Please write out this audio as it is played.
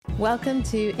Welcome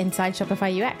to Inside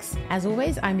Shopify UX. As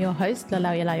always, I'm your host,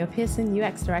 Lalayo Pearson,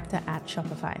 UX Director at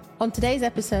Shopify. On today's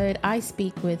episode, I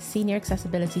speak with Senior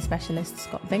Accessibility Specialist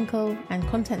Scott Vinkel and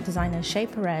Content Designer Shay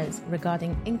Perez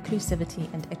regarding inclusivity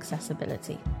and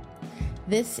accessibility.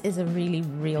 This is a really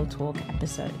real talk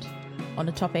episode on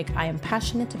a topic I am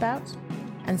passionate about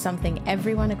and something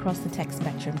everyone across the tech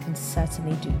spectrum can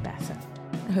certainly do better.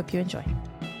 I hope you enjoy.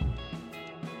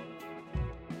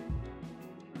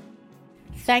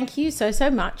 Thank you so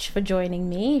much for joining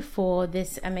me for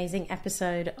this amazing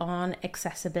episode on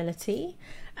accessibility.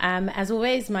 As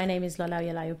always, my name is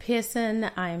Lalayo Pearson.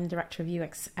 I'm Director of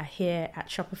UX here at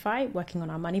Shopify, working on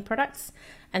our money products.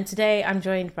 And today I'm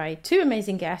joined by two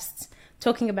amazing guests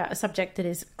talking about a subject that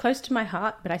is close to my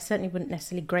heart, but I certainly wouldn't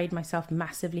necessarily grade myself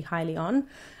massively highly on.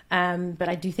 But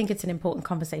I do think it's an important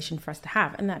conversation for us to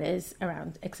have, and that is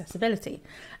around accessibility.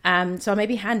 So I'll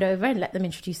maybe hand over and let them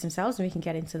introduce themselves and we can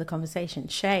get into the conversation.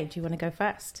 Shay, do you want to go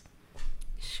first?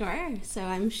 Sure. So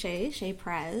I'm Shay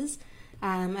Perez.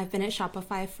 I've been at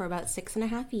Shopify for about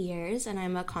 6.5 years, and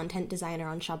I'm a content designer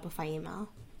on Shopify Email.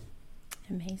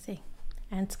 Amazing.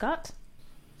 And Scott?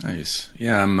 Nice.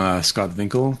 Yeah, I'm Scott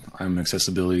Vinkel. I'm an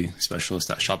accessibility specialist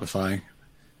at Shopify.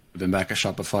 I've been back at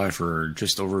Shopify for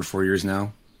just over 4 years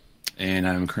now, and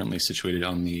I'm currently situated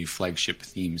on the flagship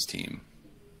themes team.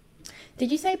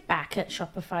 Did you say back at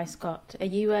Shopify, Scott? Are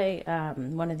you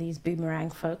one of these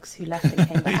boomerang folks who left and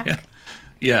came back? Yeah.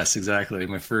 Yes, exactly.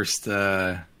 My first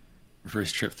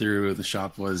trip through the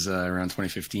shop was around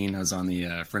 2015. I was on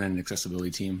the front-end accessibility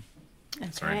team.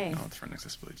 Okay. Sorry, not the front-end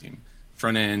accessibility team.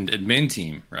 Front-end admin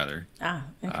team, rather.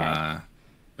 Okay.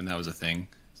 And that was a thing.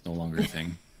 It's no longer a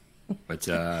thing. But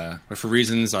for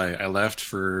reasons, I left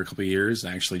for a couple of years.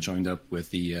 I actually joined up with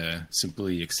the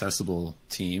Simply Accessible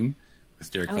team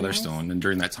with Derek Featherstone. Nice. And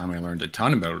during that time, I learned a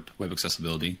ton about web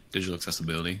accessibility, digital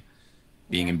accessibility.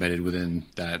 Being embedded within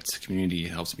that community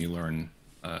helps me learn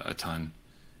a ton.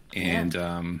 And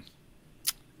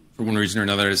for one reason or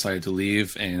another, I decided to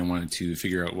leave and I wanted to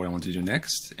figure out what I wanted to do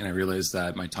next. And I realized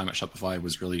that my time at Shopify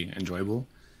was really enjoyable.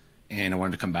 And I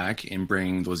wanted to come back and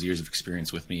bring those years of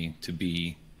experience with me to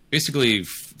be basically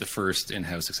the first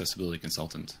in-house accessibility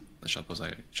consultant that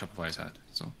Shopify has had.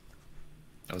 So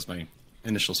that was my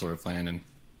initial sort of plan. And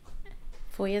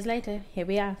 4 years later, here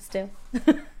we are still.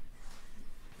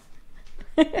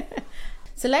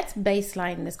 So let's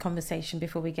baseline this conversation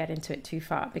before we get into it too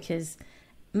far, because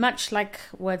much like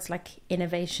words like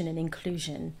innovation and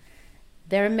inclusion,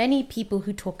 there are many people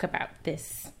who talk about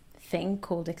this thing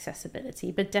called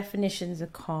accessibility, but definitions are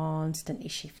constantly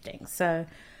shifting. So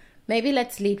maybe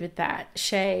let's lead with that.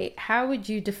 Shay, how would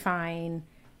you define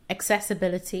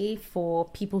accessibility for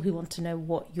people who want to know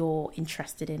what you're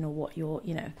interested in or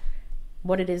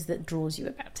what it is that draws you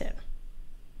about it?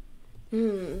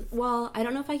 Well, I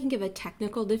don't know if I can give a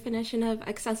technical definition of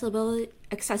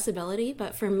accessibility,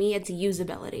 but for me, it's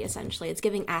usability, essentially. It's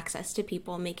giving access to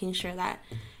people, making sure that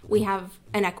we have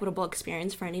an equitable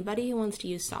experience for anybody who wants to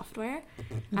use software.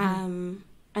 Mm-hmm.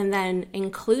 And then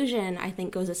inclusion, I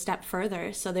think, goes a step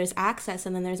further. So there's access,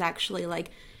 and then there's actually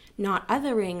like not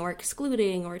othering or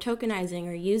excluding or tokenizing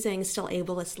or using still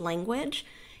ableist language,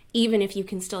 even if you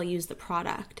can still use the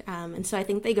product. And so I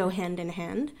think they go hand in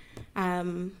hand.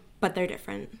 But they're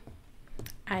different.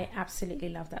 I absolutely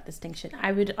love that distinction.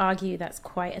 I would argue that's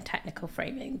quite a technical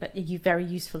framing, but a very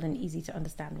useful and easy to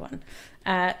understand one.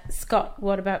 Scott,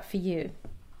 what about for you?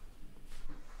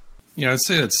 Yeah, I'd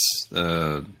say that's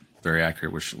very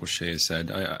accurate what Shay has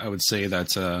said. I would say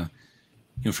that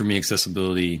for me,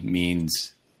 accessibility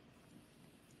means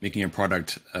making a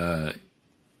product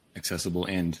accessible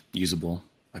and usable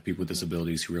by people with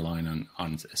disabilities who rely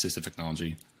on assistive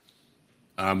technology.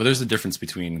 But there's a difference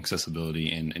between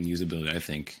accessibility and usability, I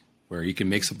think, where you can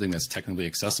make something that's technically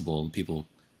accessible and people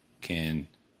can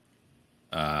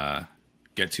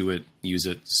get to it, use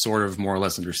it, sort of more or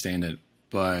less understand it,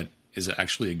 but is it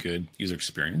actually a good user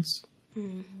experience?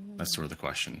 Mm-hmm. That's sort of the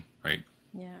question, right?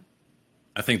 Yeah.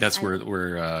 I think that's where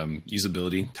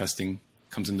usability testing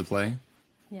comes into play.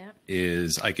 Yeah.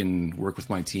 Is I can work with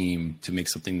my team to make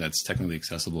something that's technically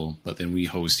accessible, but then we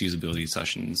host usability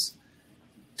sessions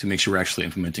to make sure we're actually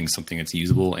implementing something that's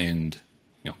usable and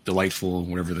delightful,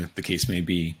 whatever the case may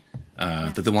be,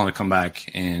 that they want to come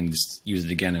back and use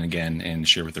it again and again and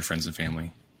share with their friends and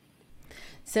family.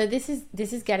 So this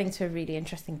is getting to a really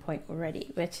interesting point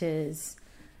already, which is,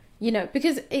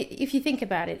 because if you think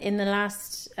about it, in the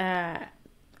last, I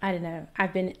don't know,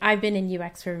 I've been in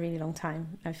UX for a really long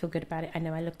time. I feel good about it. I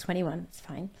know I look 21. It's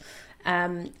fine.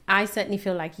 I certainly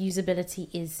feel like usability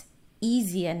is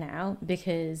easier now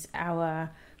because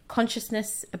our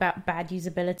consciousness about bad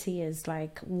usability is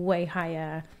like way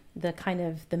higher the kind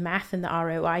of the math and the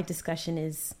ROI discussion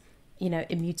is, you know,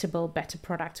 immutable, better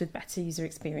products with better user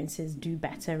experiences do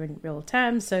better in real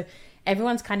terms. So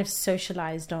everyone's kind of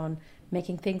socialized on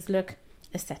making things look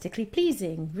aesthetically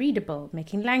pleasing, readable,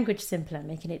 making language simpler,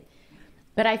 making it.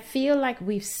 But I feel like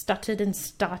we've stuttered and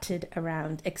started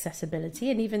around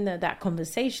accessibility. And even though that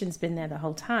conversation's been there the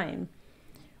whole time,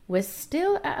 we're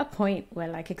still at a point where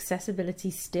like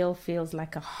accessibility still feels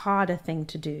like a harder thing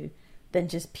to do than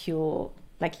just pure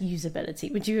like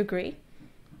usability. Would you agree?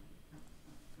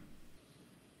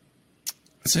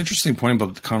 It's an interesting point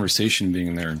about the conversation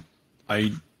being there.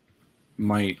 I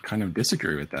might kind of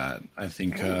disagree with that. I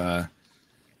think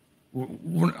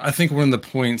one of the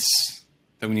points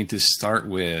that we need to start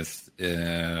with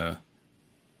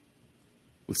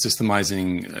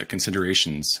systemizing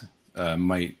considerations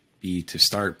might be to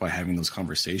start by having those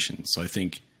conversations. So I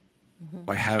think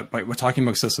by talking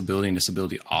about accessibility and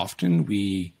disability often,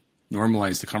 we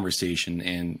normalize the conversation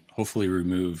and hopefully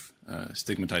remove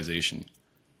stigmatization.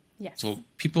 Yes. So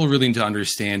people really need to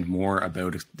understand more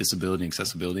about disability and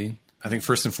accessibility. I think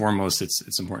first and foremost,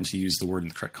 it's important to use the word in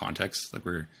the correct context, like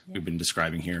we've been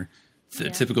describing here.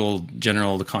 The typical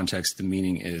general, the context, the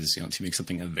meaning is, you know, to make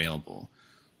something available.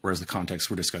 Whereas the context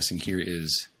we're discussing here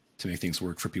is to make things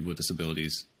work for people with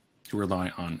disabilities who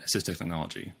rely on assistive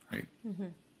technology, right? Mm-hmm.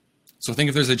 So I think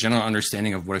if there's a general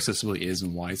understanding of what accessibility is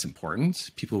and why it's important,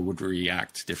 people would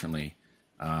react differently,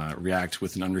 react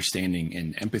with an understanding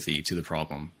and empathy to the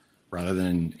problem, rather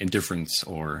than indifference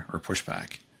or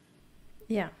pushback.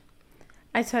 Yeah,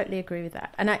 I totally agree with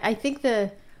that. And I think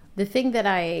the thing that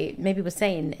I maybe was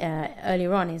saying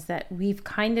earlier on is that we've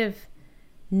kind of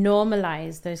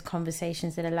normalized those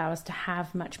conversations that allow us to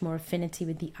have much more affinity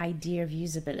with the idea of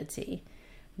usability,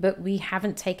 but we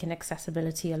haven't taken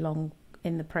accessibility along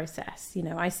in the process. You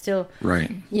know, I still,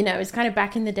 right. You know, it's kind of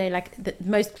back in the day, like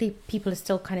most people are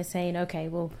still kind of saying, okay,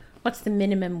 well, what's the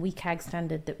minimum WCAG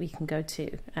standard that we can go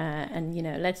to? And, you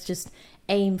know, let's just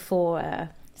aim for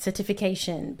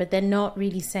certification. But they're not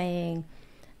really saying,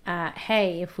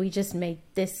 hey, if we just made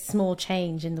this small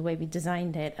change in the way we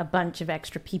designed it, a bunch of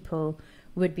extra people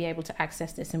would be able to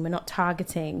access this. And we're not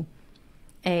targeting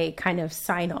a kind of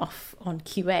sign off on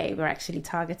QA. We're actually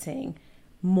targeting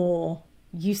more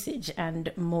usage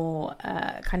and more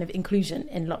kind of inclusion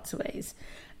in lots of ways.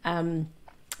 And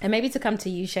maybe to come to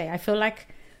you, Shay, I feel like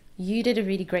you did a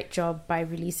really great job by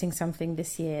releasing something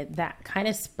this year that kind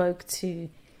of spoke to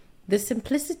the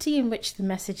simplicity in which the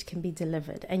message can be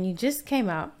delivered. And you just came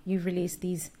out, you released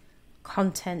these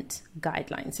content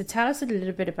guidelines. So tell us a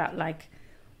little bit about like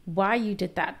why you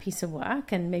did that piece of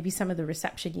work and maybe some of the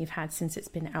reception you've had since it's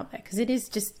been out there. Because it is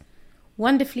just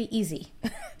wonderfully easy,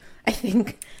 I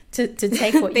think, to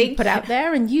take what you put out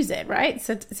there and use it, right?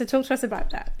 So talk to us about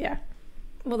that. Yeah.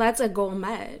 Well, that's a goal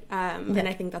met, and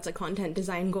I think that's a content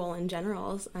design goal in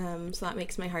general, so that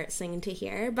makes my heart sing to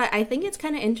hear. But I think it's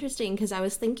kind of interesting because I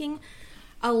was thinking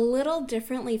a little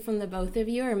differently from the both of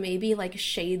you, or maybe like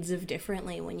shades of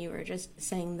differently when you were just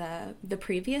saying the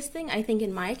previous thing. I think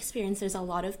in my experience, there's a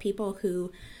lot of people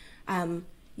who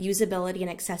usability and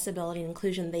accessibility and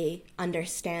inclusion, they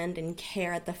understand and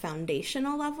care at the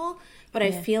foundational level. But I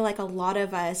feel like a lot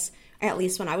of us, at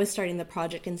least when I was starting the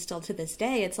project and still to this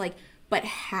day, it's like, but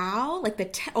how?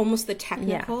 Like almost the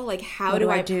technical, like how do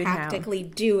I practically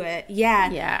do it?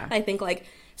 Yeah. I think like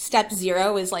step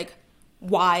 0 is like,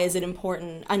 why is it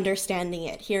important? Understanding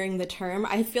it, hearing the term.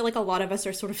 I feel like a lot of us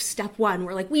are sort of step 1.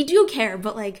 We're like, we do care,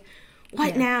 but like,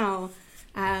 what now?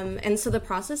 And so the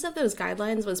process of those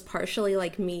guidelines was partially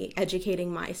like me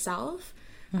educating myself,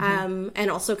 and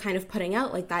also kind of putting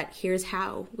out like that, here's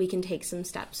how we can take some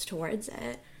steps towards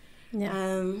it.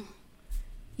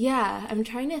 Yeah, I'm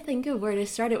trying to think of where to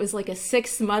start. It was like a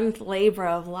 6-month labor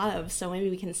of love, so maybe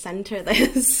we can center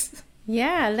this.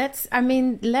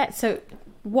 So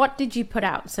what did you put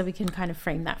out so we can kind of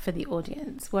frame that for the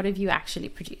audience? What have you actually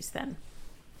produced then?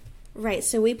 Right,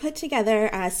 so we put together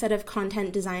a set of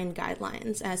content design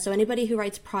guidelines. So anybody who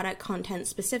writes product content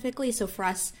specifically, so for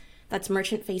us, that's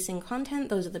merchant-facing content.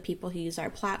 Those are the people who use our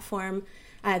platform.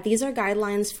 These are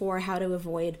guidelines for how to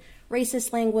avoid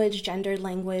racist language, gendered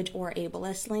language, or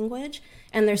ableist language.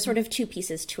 And there's sort of 2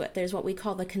 pieces to it. There's what we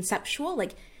call the conceptual,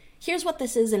 like, here's what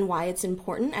this is and why it's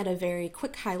important at a very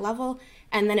quick, high level.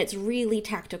 And then it's really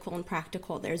tactical and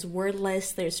practical. There's word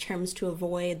lists, there's terms to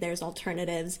avoid, there's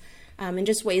alternatives, and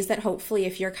just ways that hopefully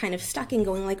if you're kind of stuck in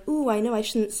going like, ooh, I know I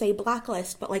shouldn't say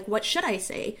blacklist, but like, what should I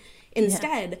say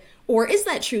instead? Or is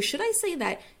that true? Should I say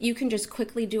that? You can just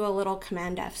quickly do a little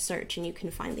Command F search and you can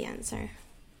find the answer.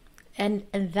 And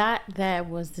that there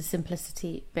was the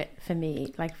simplicity bit for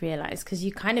me, like realized, because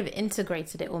you kind of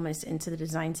integrated it almost into the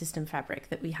design system fabric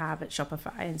that we have at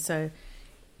Shopify. And so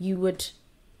you would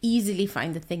easily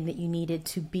find the thing that you needed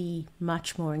to be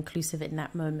much more inclusive in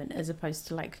that moment, as opposed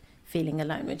to like feeling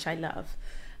alone, which I love.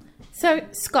 So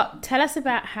Scott, tell us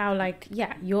about how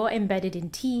you're embedded in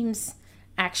teams,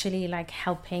 actually like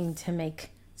helping to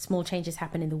make small changes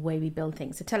happen in the way we build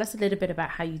things. So tell us a little bit about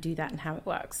how you do that and how it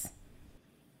works.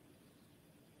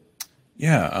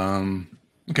 Yeah.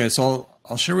 Okay. So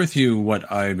I'll share with you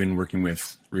what I've been working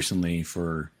with recently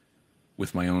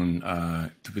with my own,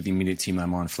 with the immediate team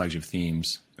I'm on, Flagship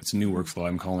Themes. It's a new workflow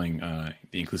I'm calling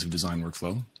the Inclusive Design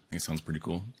Workflow. I think it sounds pretty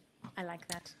cool. I like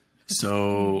that.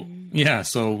 So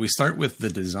so we start with the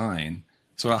design.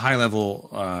 So at high level,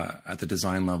 at the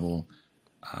design level,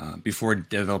 before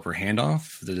developer handoff,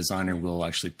 the designer will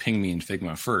actually ping me in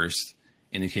Figma first,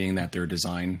 indicating that their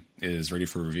design is ready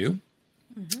for review.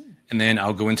 Mm-hmm. And then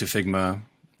I'll go into Figma,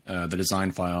 the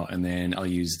design file, and then I'll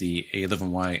use the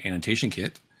A11Y annotation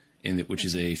kit, which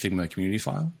is a Figma community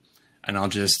file. And I'll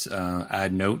just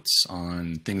add notes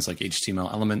on things like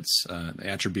HTML elements, the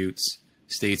attributes,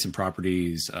 states and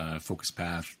properties, focus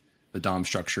path, the DOM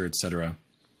structure, etc.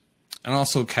 And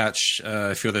also catch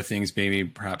a few other things, maybe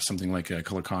perhaps something like a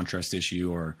color contrast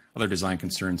issue or other design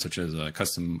concerns such as a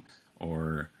custom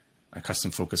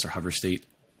focus or hover state.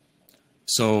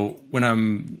 So when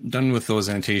I'm done with those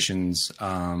annotations,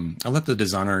 I'll let the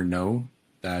designer know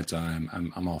that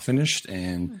I'm all finished,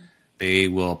 and they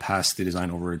will pass the design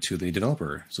over to the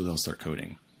developer. So they'll start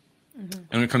coding. Mm-hmm.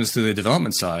 And when it comes to the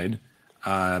development side,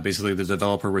 basically the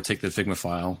developer would take the Figma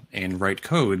file and write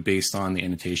code based on the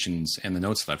annotations and the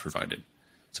notes that I provided.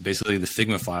 So basically the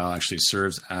Figma file actually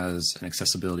serves as an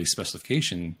accessibility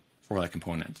specification for that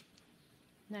component.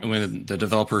 Nice. And when the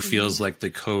developer feels like the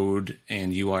code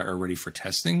and UI are ready for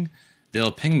testing,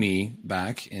 they'll ping me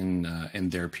back in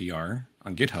their PR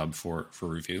on GitHub for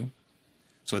review.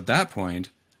 So at that point,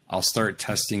 I'll start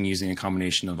testing using a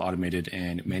combination of automated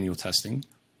and manual testing,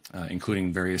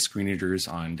 including various screen readers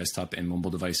on desktop and mobile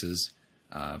devices,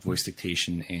 voice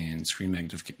dictation, and screen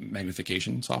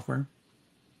magnification software.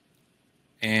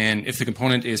 And if the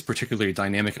component is particularly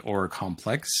dynamic or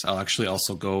complex, I'll actually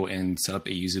also go and set up a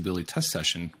usability test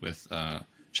session with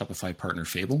Shopify partner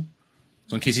Fable.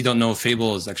 So in case you don't know,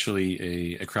 Fable is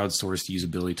actually a crowdsourced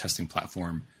usability testing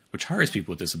platform which hires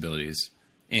people with disabilities.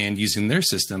 And using their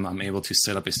system, I'm able to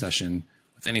set up a session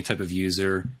with any type of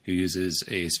user who uses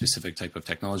a specific type of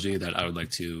technology that I would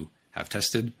like to have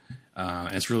tested.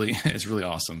 And it's really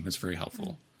awesome. It's very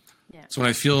helpful. Yeah. So when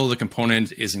I feel the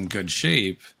component is in good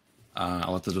shape,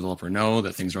 I'll let the developer know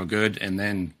that things are all good, and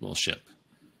then we'll ship.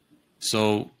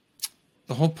 So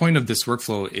the whole point of this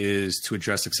workflow is to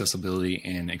address accessibility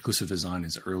and inclusive design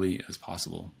as early as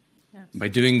possible. Yes. By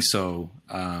doing so,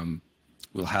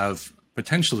 we'll have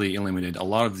potentially eliminated a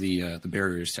lot of the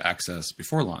barriers to access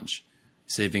before launch,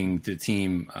 saving the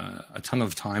team a ton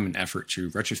of time and effort to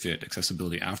retrofit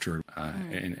accessibility after,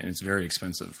 and it's very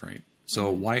expensive, right? So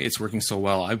why it's working so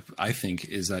well, I think,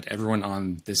 is that everyone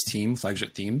on this team,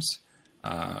 Flagship Themes,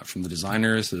 from the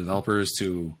designers, the developers,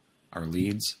 to our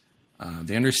leads,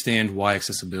 they understand why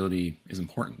accessibility is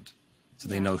important. So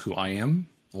they know who I am,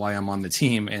 why I'm on the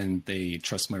team, and they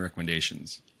trust my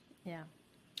recommendations. Yeah.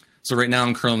 So right now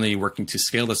I'm currently working to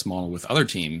scale this model with other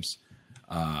teams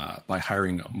by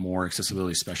hiring more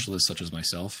accessibility specialists such as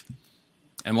myself.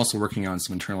 I'm also working on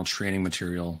some internal training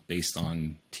material based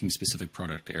on team-specific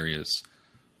product areas.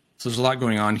 So there's a lot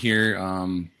going on here.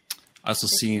 I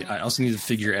also need to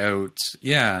figure out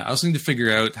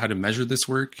how to measure this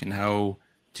work and how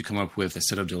to come up with a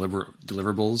set of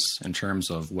deliverables in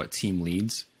terms of what team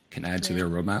leads can add to their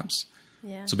roadmaps.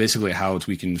 Yeah. So basically how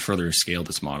we can further scale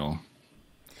this model.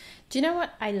 Do you know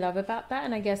what I love about that?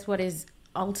 And I guess what is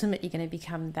ultimately going to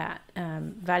become that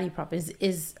value prop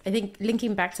is I think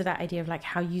linking back to that idea of like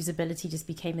how usability just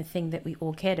became a thing that we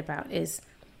all cared about is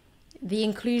the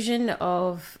inclusion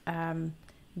of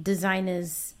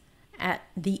designers at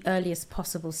the earliest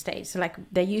possible stage. So like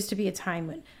there used to be a time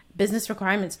when business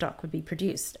requirements doc would be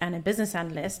produced and a business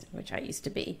analyst, which I used to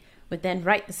be, would then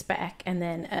write the spec, and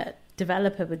then a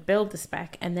developer would build the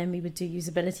spec, and then we would do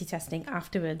usability testing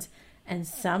afterwards. And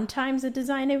sometimes a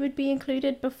designer would be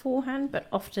included beforehand, but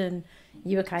often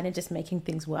you were kind of just making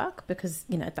things work because,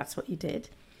 you know, that's what you did.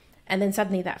 And then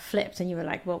suddenly that flipped and you were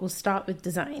like, well, we'll start with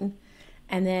design.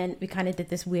 And then we kind of did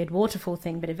this weird waterfall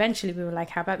thing. But eventually we were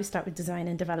like, how about we start with design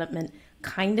and development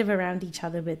kind of around each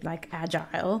other with like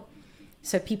agile.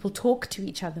 So people talk to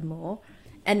each other more.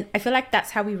 And I feel like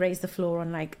that's how we raise the floor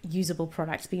on like usable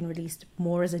products being released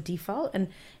more as a default. And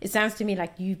it sounds to me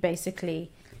like you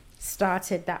basically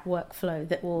started that workflow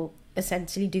that will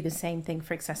essentially do the same thing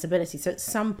for accessibility. So at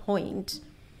some point,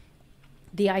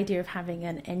 the idea of having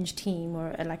an eng team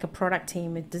or like a product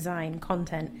team with design,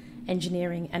 content,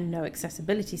 engineering, and no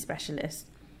accessibility specialist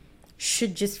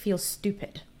should just feel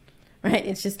stupid, right?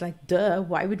 It's just like, duh,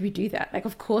 why would we do that? Like,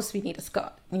 of course we need a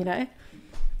Scott, you know?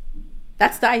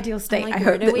 That's the ideal state. Like, I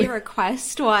where hope do that we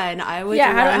request one? I would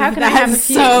how can I that have a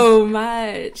few? so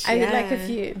much. I would like a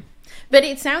few. But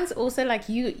it sounds also like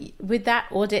you, with that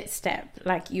audit step,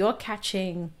 like you're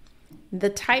catching the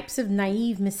types of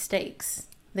naive mistakes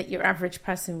that your average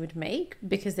person would make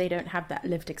because they don't have that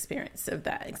lived experience of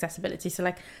that accessibility. So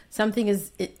like something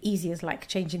as easy as like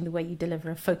changing the way you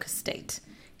deliver a focus state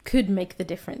could make the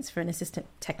difference for an assistive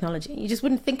technology. You just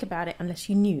wouldn't think about it unless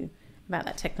you knew about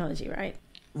that technology, right?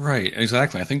 Right,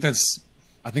 exactly. I think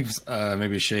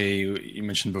maybe Shay, you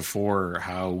mentioned before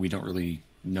how we don't really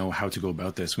know how to go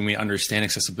about this. When we understand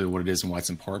accessibility, what it is and why it's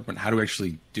important, but how do we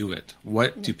actually do it?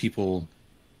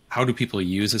 How do people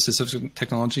use assistive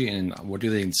technology, and what do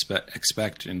they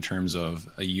expect in terms of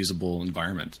a usable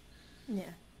environment? Yeah.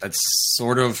 That's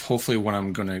sort of hopefully what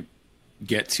I'm going to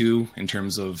get to in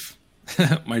terms of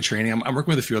my training. I'm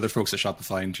working with a few other folks at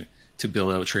Shopify to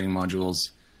build out training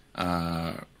modules,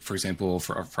 for example,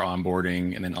 for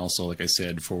onboarding, and then also, like I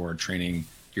said, for training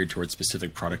geared towards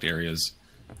specific product areas.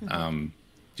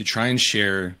 To try and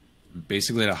share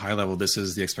basically at a high level, this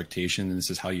is the expectation and this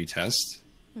is how you test.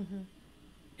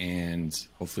 And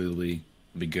hopefully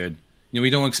it'll be good. You know,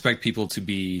 we don't expect people to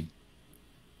be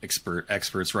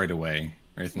experts right away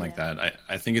or anything like that.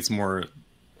 I think it's more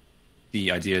the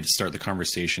idea to start the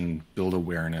conversation, build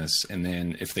awareness, and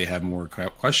then if they have more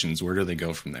questions, where do they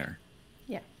go from there?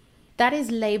 Yeah. That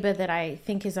is labor that I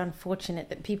think is unfortunate,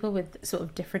 that people with sort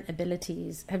of different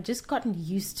abilities have just gotten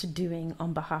used to doing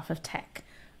on behalf of tech,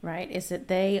 right? Is that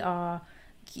they are,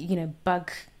 you know,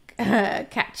 bug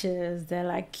catchers, they're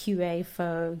like QA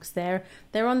folks, they're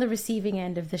on the receiving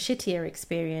end of the shittier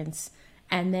experience,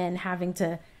 and then having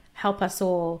to help us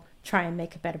all try and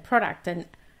make a better product. And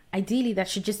ideally that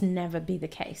should just never be the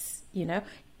case. You know,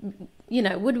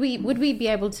 would we be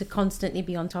able to constantly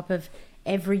be on top of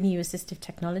every new assistive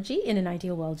technology? In an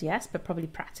ideal world, yes, but probably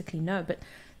practically no. But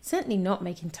certainly not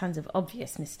making tons of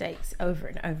obvious mistakes over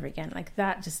and over again. Like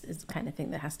that just is the kind of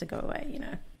thing that has to go away, you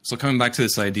know? So coming back to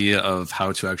this idea of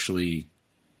how to actually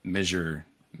measure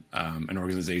an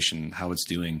organization, how it's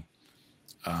doing,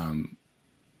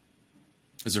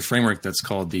 there's a framework that's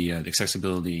called the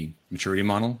Accessibility Maturity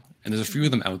Model. And there's a few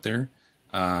of them out there.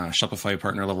 Shopify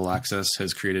Partner Level Access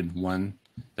has created one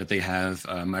that they have.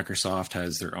 Microsoft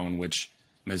has their own, which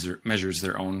measures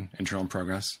their own internal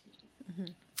progress.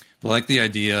 But I like the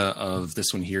idea of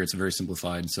this one here. It's very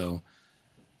simplified. So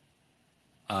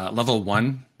level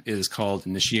 1 is called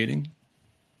initiating.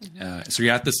 So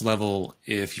you're at this level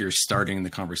if you're starting the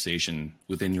conversation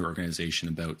within your organization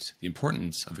about the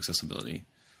importance of accessibility.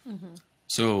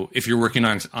 So if you're working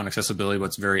on accessibility, but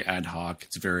it's very ad hoc,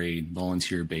 it's very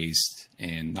volunteer based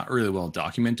and not really well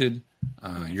documented,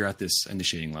 you're at this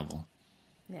initiating level.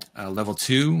 Level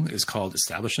 2 is called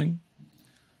establishing.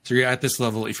 So you're at this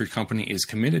level if your company is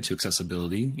committed to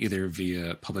accessibility, either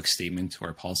via public statement or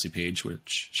a policy page,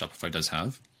 which Shopify does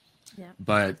have.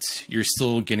 But you're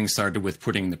still getting started with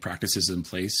putting the practices in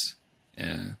place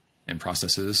and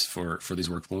processes for these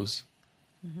workflows.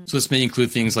 So this may include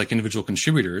things like individual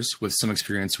contributors with some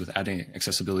experience with adding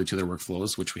accessibility to their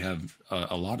workflows, which we have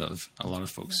a lot of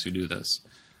folks who do this.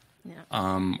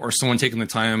 Or someone taking the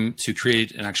time to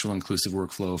create an actual inclusive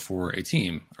workflow for a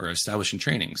team or establishing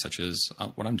training, such as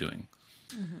what I'm doing.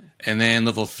 And then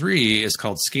level 3 is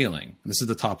called scaling. This is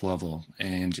the top level.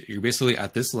 And you're basically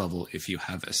at this level if you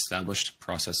have established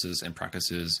processes and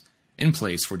practices in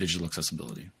place for digital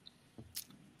accessibility.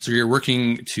 So you're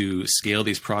working to scale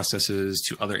these processes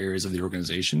to other areas of the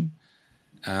organization.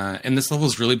 And this level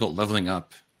is really about leveling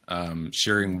up,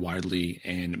 sharing widely,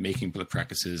 and making the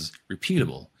practices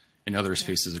repeatable in other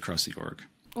spaces across the org.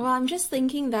 Well, I'm just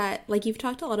thinking that, like, you've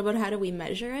talked a lot about how do we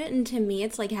measure it, and to me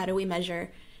it's like, how do we measure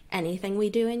anything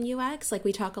we do in UX? Like,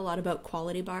 we talk a lot about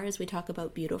quality bars, we talk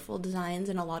about beautiful designs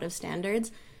and a lot of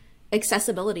standards.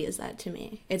 Accessibility is that to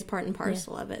me. It's part and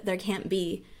parcel of it. There can't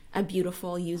be a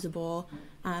beautiful, usable,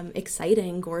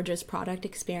 exciting, gorgeous product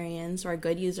experience or a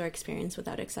good user experience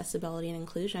without accessibility and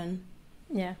inclusion.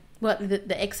 Yeah. Well,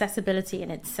 the accessibility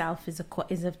in itself is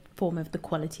a form of the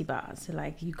quality bar. So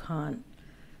like you can't.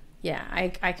 Yeah,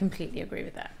 I completely agree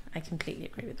with that.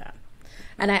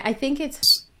 And I think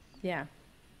it's yeah.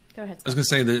 Go ahead, Scott. I was going to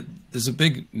say that there's a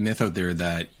big myth out there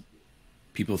that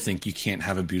people think you can't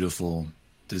have a beautiful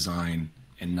design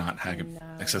and not have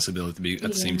accessibility at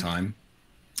the same time.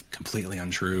 completely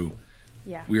untrue.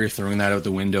 Yeah. We are throwing that out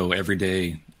the window every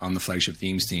day on the flagship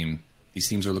themes team. These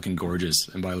themes are looking gorgeous.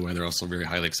 And by the way, they're also very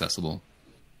highly accessible.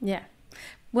 Yeah.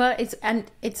 Well,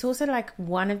 it's also like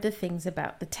one of the things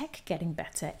about the tech getting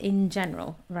better in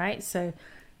general, right? So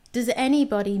does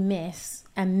anybody miss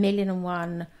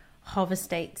 1,000,001 hover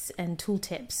states and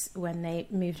tooltips when they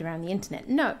moved around the internet?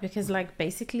 No, because like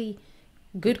basically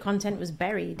good content was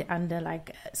buried under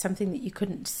like something that you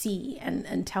couldn't see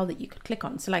and tell that you could click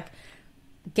on. So like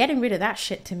getting rid of that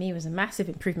shit to me was a massive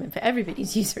improvement for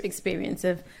everybody's user experience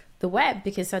of the web,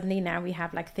 because suddenly now we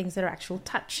have like things that are actual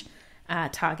touch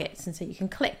targets, and so you can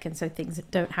click, and so things that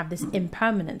don't have this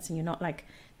impermanence, and you're not like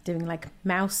doing like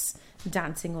mouse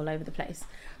dancing all over the place.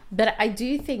 But I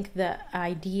do think the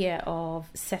idea of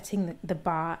setting the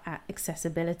bar at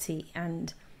accessibility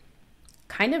and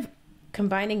kind of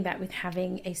combining that with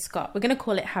having a Scott, we're going to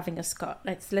call it having a Scott.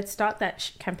 Let's start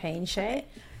that campaign, Shay,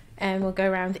 and we'll go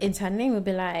around internally and we'll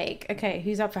be like, okay,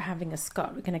 who's up for having a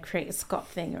Scott? We're going to create a Scott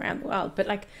thing around the world. But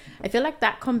like, I feel like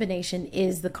that combination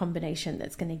is the combination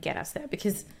that's going to get us there,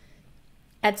 because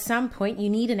at some point you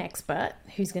need an expert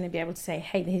who's going to be able to say,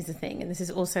 hey, here's the thing. And this is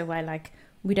also why like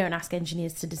we don't ask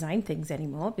engineers to design things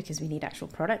anymore, because we need actual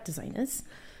product designers.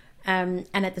 And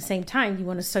at the same time, you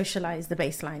want to socialize the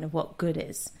baseline of what good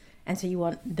is. And so you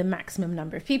want the maximum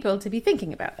number of people to be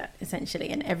thinking about that, essentially,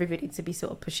 and everybody to be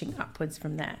sort of pushing upwards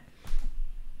from there.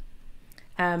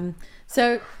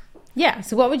 So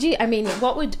what would you, I mean,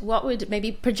 what would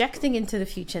maybe projecting into the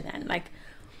future then, like,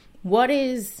 what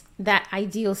is that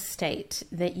ideal state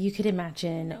that you could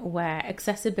imagine where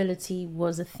accessibility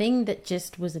was a thing that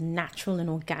just was a natural and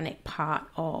organic part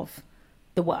of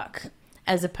the work,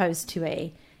 as opposed to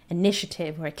a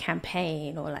initiative or a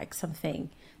campaign or like something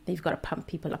that you've got to pump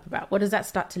people up about? What does that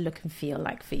start to look and feel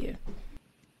like for you?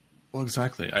 Well,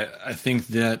 exactly. I think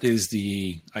that is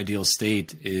the ideal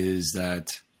state, is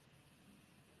that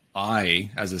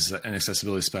I, as an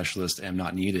accessibility specialist, am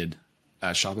not needed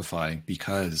at Shopify,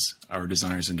 because our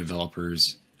designers and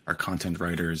developers, our content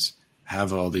writers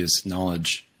have all this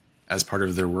knowledge as part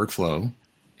of their workflow,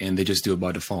 and they just do it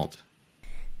by default.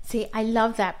 See, I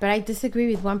love that, but I disagree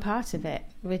with one part of it,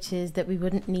 which is that we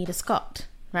wouldn't need a Scott,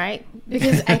 right?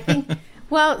 Because I think,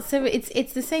 well, so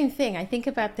it's the same thing. I think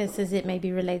about this as it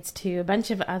maybe relates to a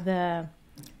bunch of other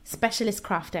specialist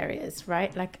craft areas,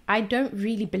 right? Like, I don't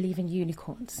really believe in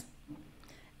unicorns.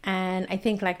 And I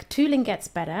think like tooling gets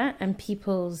better and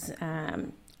people's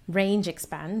range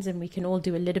expands, and we can all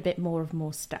do a little bit more of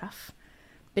more stuff.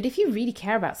 But if you really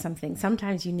care about something,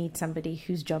 sometimes you need somebody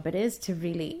whose job it is to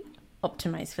really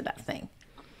optimize for that thing.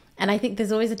 And I think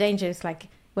there's always a danger. It's like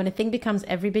when a thing becomes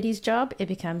everybody's job, it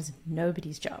becomes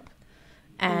nobody's job.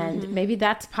 And maybe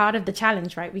that's part of the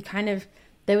challenge, right?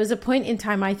 There was a point in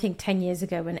time, I think 10 years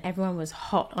ago, when everyone was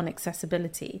hot on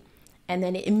accessibility. And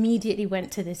then it immediately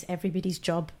went to this everybody's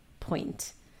job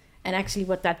point. And actually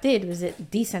what that did was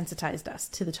it desensitized us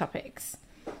to the topics.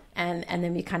 And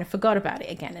then we kind of forgot about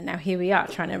it again. And now here we are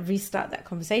trying to restart that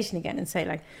conversation again and say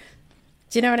like,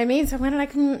 do you know what I mean? So I'm kind of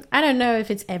like, I don't know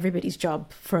if it's everybody's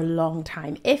job for a long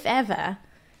time, if ever,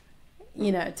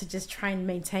 to just try and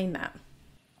maintain that.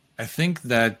 I think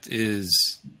that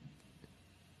is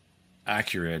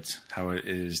accurate, how it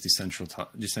is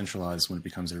decentralized when it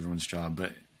becomes everyone's job.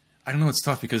 But I don't know, it's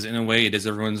tough, because in a way it is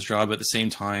everyone's job, but at the same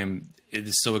time, it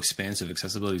is so expansive.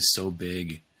 Accessibility is so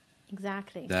big.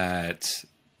 Exactly. That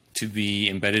to be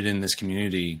embedded in this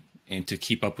community and to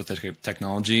keep up with the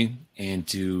technology and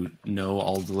to know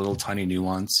all the little tiny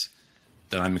nuance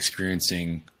that I'm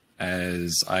experiencing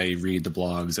as I read the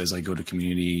blogs, as I go to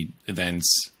community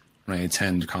events, when I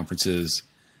attend conferences,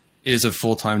 is a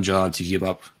full-time job to keep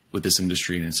up with this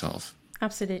industry in itself.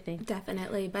 Absolutely.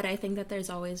 Definitely. But I think that there's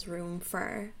always room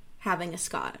for having a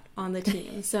Scott on the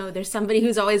team. So there's somebody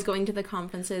who's always going to the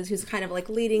conferences, who's kind of like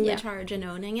leading the charge and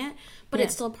owning it, but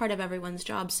it's still part of everyone's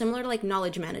job. Similar to like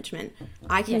knowledge management.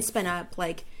 I can spin up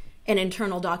like an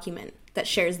internal document that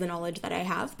shares the knowledge that I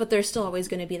have, but there's still always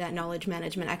going to be that knowledge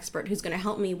management expert who's going to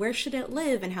help me. Where should it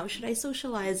live and how should I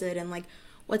socialize it? And like,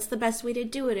 what's the best way to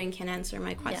do it, and can answer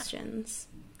my questions.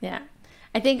 Yeah.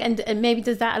 I think, and maybe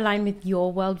does that align with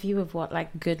your worldview of what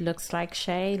like good looks like,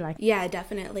 Shay? Like, yeah,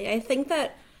 definitely. I think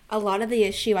that a lot of the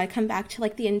issue, I come back to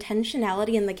like the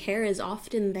intentionality and the care is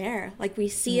often there. Like we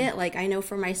see it, like I know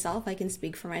for myself, I can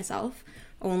speak for myself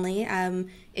only.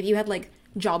 If you had like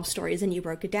job stories and you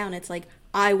broke it down, it's like,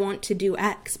 I want to do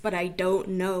X, but I don't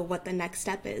know what the next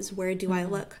step is. Where do I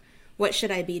look? What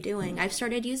should I be doing? I've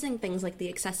started using things like the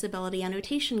accessibility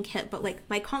annotation kit, but like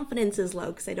my confidence is low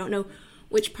because I don't know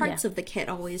which parts of the kit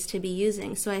always to be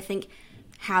using. So I think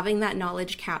having that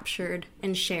knowledge captured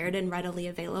and shared and readily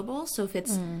available. So if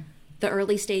it's the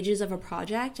early stages of a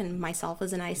project and myself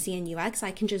as an IC and UX,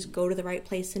 I can just go to the right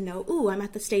place and know, ooh, I'm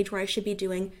at the stage where I should be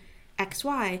doing X,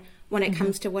 Y. When it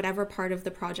comes to whatever part of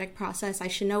the project process, I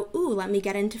should know, ooh, let me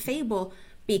get into Fable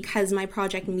because my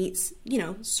project meets,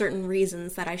 certain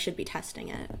reasons that I should be testing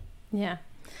it. Yeah.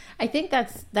 I think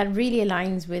that really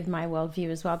aligns with my worldview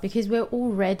as well, because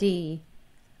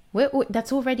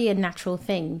that's already a natural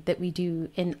thing that we do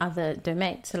in other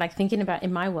domains. So like thinking about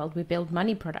in my world, we build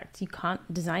money products. You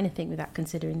can't design a thing without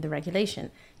considering the regulation.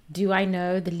 Do I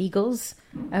know the legals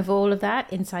of all of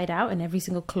that inside out and every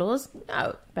single clause?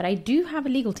 No, but I do have a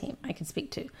legal team I can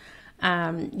speak to.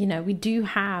 We do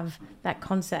have that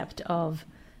concept of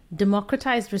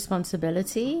democratized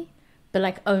responsibility, but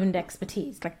like owned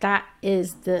expertise. Like that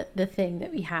is the thing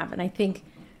that we have. And I think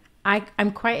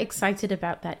I'm quite excited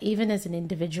about that, even as an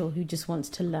individual who just wants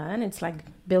to learn. It's like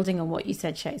building on what you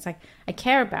said, Shay. It's like, I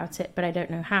care about it, but I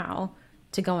don't know how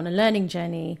to go on a learning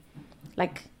journey.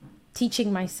 Like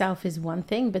teaching myself is one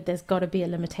thing, but there's got to be a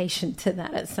limitation to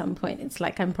that at some point. It's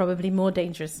like I'm probably more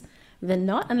dangerous than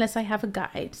not unless I have a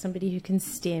guide, somebody who can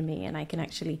steer me and I can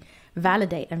actually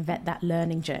validate and vet that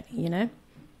learning journey,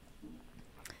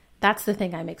 That's the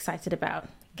thing I'm excited about.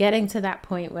 Getting to that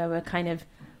point where we're kind of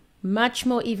much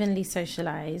more evenly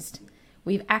socialized.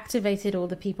 We've activated all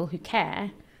the people who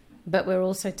care, but we're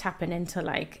also tapping into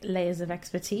like layers of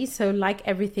expertise. So like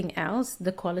everything else,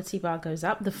 the quality bar goes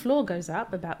up, the floor goes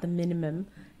up about the minimum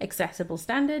accessible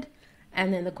standard,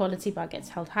 and then the quality bar gets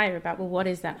held higher about, well, what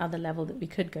is that other level that we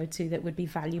could go to that would be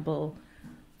valuable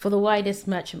for the widest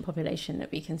merchant population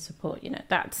that we can support?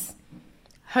 That's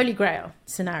holy grail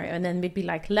scenario. And then we'd be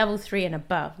like level 3 and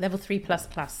above, level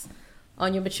 3++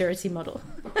 on your maturity model.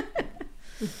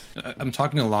 I'm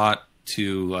talking a lot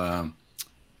to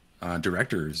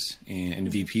directors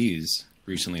and VPs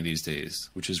recently these days,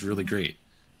 which is really great.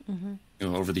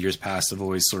 Over the years past, I've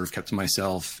always sort of kept to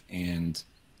myself and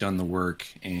done the work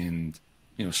and,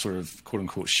 sort of quote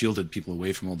unquote shielded people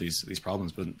away from all these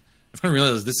problems. But I've kind of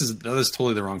realized that is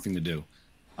totally the wrong thing to do.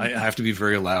 I have to be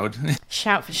very loud.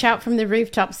 Shout from the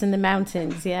rooftops in the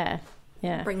mountains. Yeah.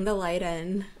 Bring the light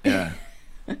in. Yeah.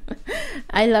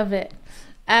 I love it.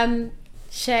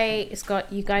 Shay,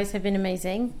 Scott, you guys have been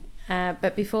amazing.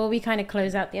 But before we kind of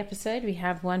close out the episode, we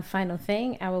have one final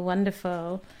thing, our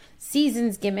wonderful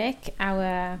seasons gimmick,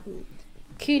 our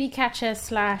cootie catcher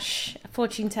 /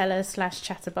 fortune teller /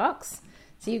 chatterbox.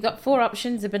 So you've got 4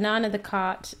 options: the banana, the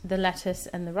cart, the lettuce,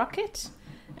 and the rocket.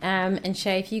 And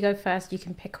Shay, if you go first, you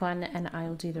can pick one and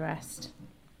I'll do the rest.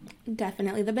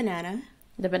 Definitely the banana.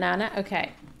 The banana?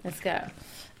 Okay, let's go.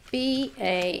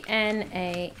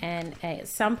 BANANA. At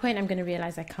some point, I'm going to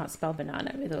realize I can't spell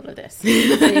banana with all of this. So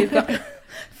you've got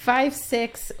 5,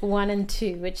 6, 1, and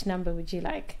 2. Which number would you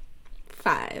like?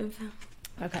 5.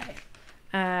 Okay.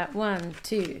 1,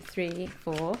 2, 3,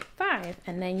 4, 5.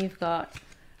 And then you've got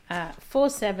 4,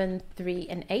 7, 3,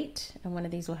 and 8. And one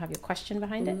of these will have your question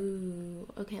behind it. Ooh,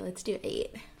 okay, let's do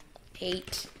 8.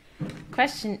 8.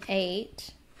 Question 8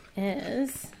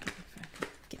 is... if I can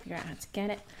figure out how to get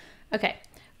it. Okay.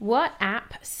 What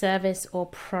app, service, or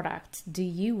product do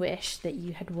you wish that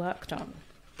you had worked on?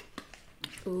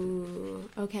 Ooh,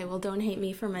 okay. Well, don't hate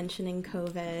me for mentioning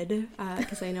COVID,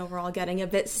 because I know we're all getting a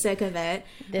bit sick of it.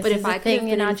 But if I could have been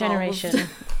in our generation,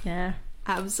 yeah,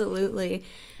 absolutely.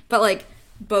 But like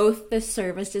both the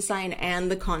service design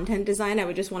and the content design, I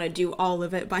would just want to do all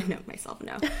of it by myself.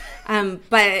 No,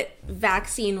 but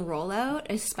vaccine rollout,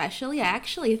 especially, I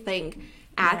actually think.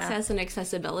 Access and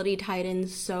accessibility tied in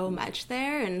so much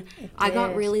there, and I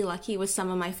got really lucky with some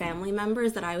of my family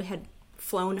members that I had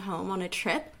flown home on a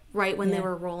trip right when they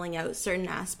were rolling out certain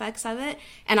aspects of it,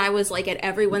 and I was like at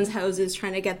everyone's houses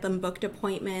trying to get them booked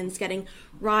appointments, getting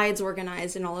rides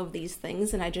organized and all of these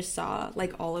things, and I just saw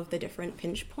like all of the different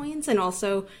pinch points. And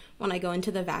also when I go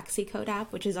into the VaxiCode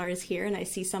app, which is ours here, and I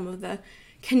see some of the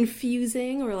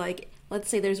confusing or like, let's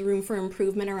say there's room for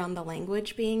improvement around the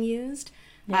language being used,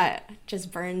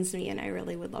 just burns me, and I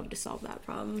really would love to solve that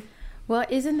problem. Well,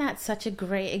 isn't that such a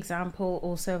great example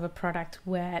also of a product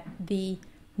where the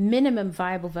minimum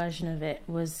viable version of it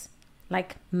was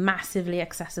like massively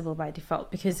accessible by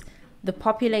default, because the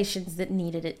populations that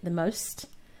needed it the most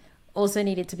also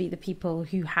needed to be the people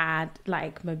who had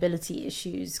like mobility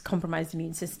issues, compromised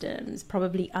immune systems,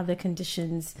 probably other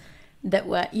conditions that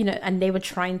were, and they were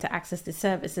trying to access the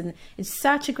service. And it's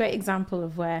such a great example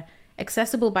of where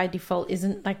accessible by default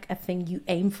isn't like a thing you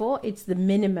aim for. It's the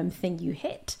minimum thing you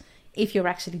hit if you're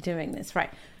actually doing this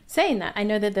right. Saying that, I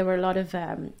know that there were a lot of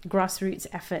grassroots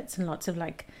efforts and lots of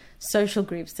like social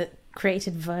groups that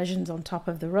created versions on top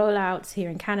of the rollouts here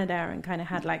in Canada and kind of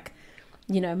had like,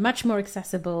 much more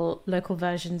accessible local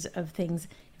versions of things.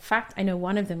 In fact, I know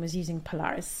one of them was using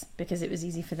Polaris because it was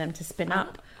easy for them to spin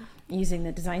up using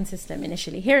the design system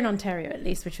initially here in Ontario, at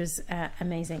least, which was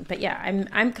amazing. But yeah,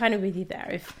 I'm kind of with you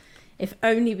there. If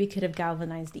only we could have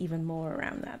galvanized even more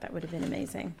around that, that would have been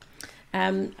amazing.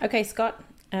 Okay, Scott,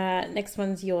 next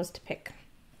one's yours to pick.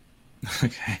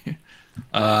 Okay.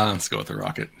 Let's go with the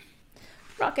rocket.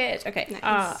 Rocket. Okay.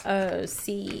 Nice.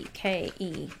 ROCKET.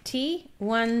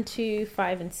 1, 2,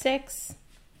 5, and 6.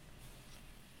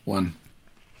 1.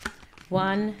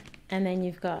 1. And then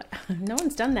you've got, no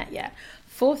one's done that yet.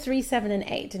 4, 3, 7, and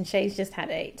 8. And Shay's just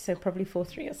had 8. So probably 4,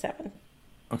 3, or 7.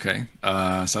 Okay.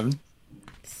 7.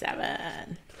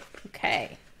 7.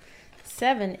 Okay.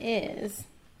 7 is,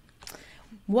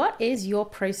 what is your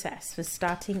process for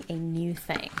starting a new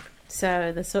thing?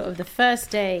 So the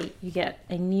first day you get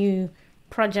a new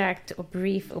project or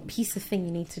brief or piece of thing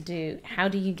you need to do, how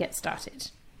do you get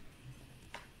started?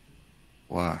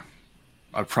 Well,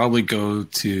 I'd probably go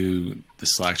to the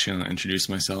Slack channel and introduce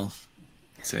myself.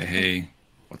 Say, hey,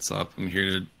 what's up? I'm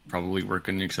here to probably work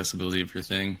on the accessibility of your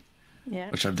thing,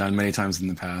 which I've done many times in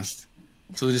the past.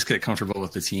 So just get comfortable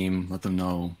with the team, let them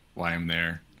know why I'm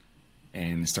there,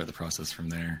 and start the process from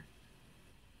there.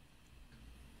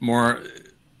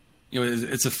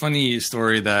 It's a funny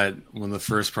story that one of the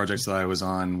first projects that I was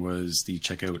on was the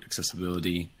checkout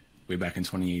accessibility way back in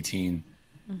 2018.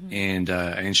 Mm-hmm. And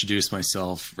I introduced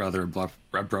myself rather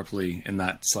abruptly in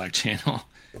that Slack channel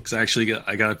because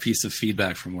I got a piece of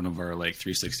feedback from one of our like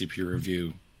 360 peer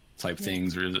review type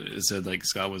things where it said like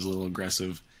Scott was a little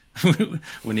aggressive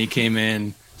when he came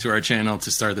in to our channel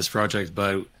to start this project.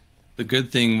 But the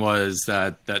good thing was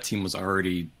that team was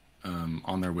already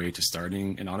on their way to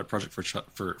starting an audit project for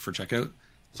checkout.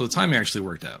 So the timing actually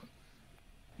worked out.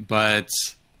 But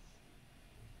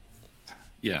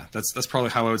yeah, that's probably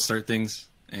how I would start things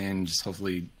and just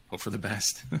hopefully hope for the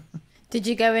best. Did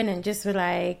you go in and just were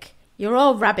like, you're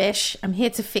all rubbish, I'm here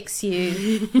to fix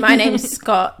you, my name's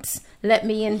Scott, let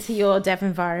me into your dev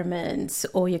environment,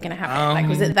 or you're going to have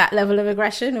was it that level of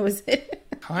aggression, or was it?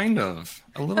 Kind of,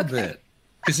 a little bit.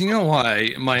 Because you know why?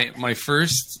 My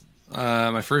first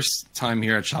time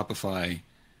here at Shopify,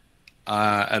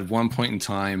 at one point in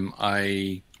time,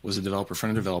 I was a developer,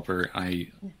 front-end developer.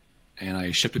 And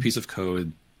I shipped a piece of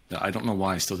code that I don't know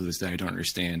why, still to this day, I don't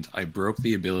understand. I broke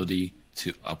the ability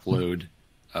to upload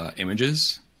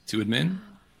images to admin.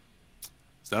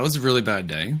 So that was a really bad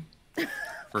day,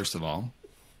 first of all.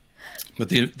 But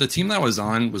the team that I was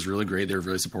on was really great. They were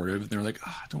really supportive. They were like,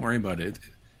 don't worry about it.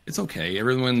 It's okay.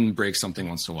 Everyone breaks something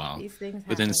once in a while. These things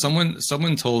but happen. then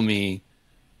someone told me,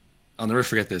 I'll never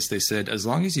forget this. They said, as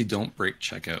long as you don't break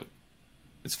checkout,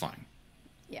 it's fine.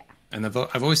 Yeah. And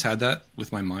I've always had that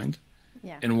with my mind.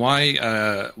 Yeah. And why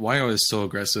I was so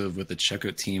aggressive with the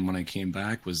checkout team when I came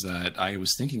back was that I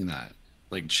was thinking that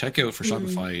like checkout for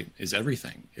Shopify is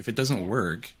everything. If it doesn't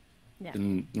work,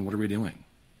 then what are we doing?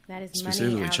 That is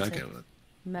specifically money out checkout. Of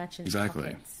merchants' Exactly.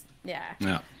 pockets. Yeah.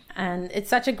 Yeah. And it's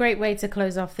such a great way to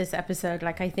close off this episode.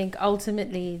 Like, I think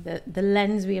ultimately the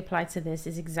lens we apply to this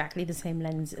is exactly the same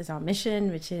lens as our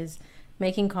mission, which is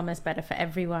making commerce better for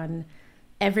everyone.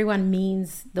 Everyone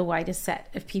means the widest set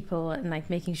of people, and like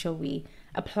making sure we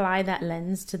apply that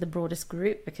lens to the broadest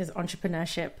group, because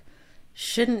entrepreneurship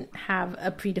shouldn't have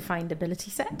a predefined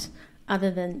ability set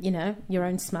other than, your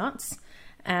own smarts.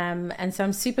 And so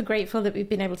I'm super grateful that we've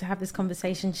been able to have this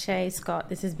conversation. Shay, Scott,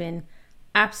 this has been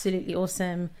absolutely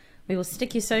awesome. We will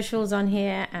stick your socials on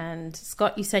here, and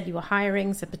Scott, you said you were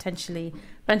hiring, so potentially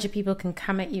a bunch of people can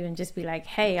come at you and just be like,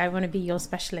 hey, I want to be your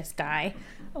specialist guy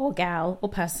or gal or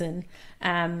person.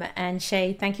 And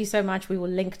Shay, thank you so much. We will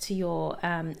link to your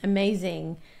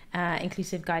amazing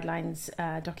inclusive guidelines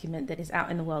document that is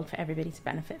out in the world for everybody to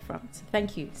benefit from. So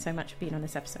thank you so much for being on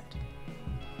this episode.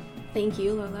 Thank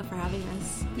you, Lola, for having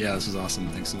us. Yeah, this was awesome.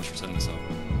 Thanks so much for setting this up.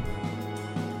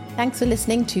 Thanks for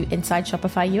listening to Inside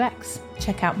Shopify UX.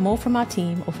 Check out more from our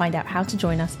team or find out how to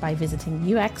join us by visiting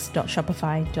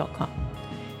ux.shopify.com.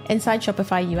 Inside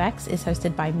Shopify UX is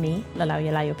hosted by me, Lalawi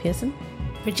Alayo Pearson.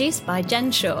 Produced by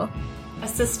Jen Shaw.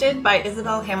 Assisted by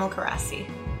Isabel Hamel-Karasi.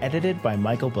 Edited by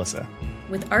Michael Bussa.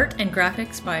 With art and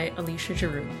graphics by Alicia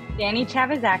Giroux. Danny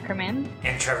Chavez-Ackerman.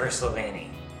 And Trevor Slovany.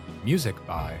 Music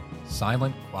by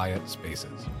Silent Quiet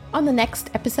Spaces. On the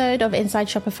next episode of Inside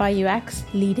Shopify UX,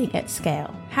 Leading at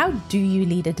Scale. How do you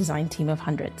lead a design team of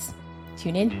hundreds?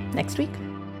 Tune in next week.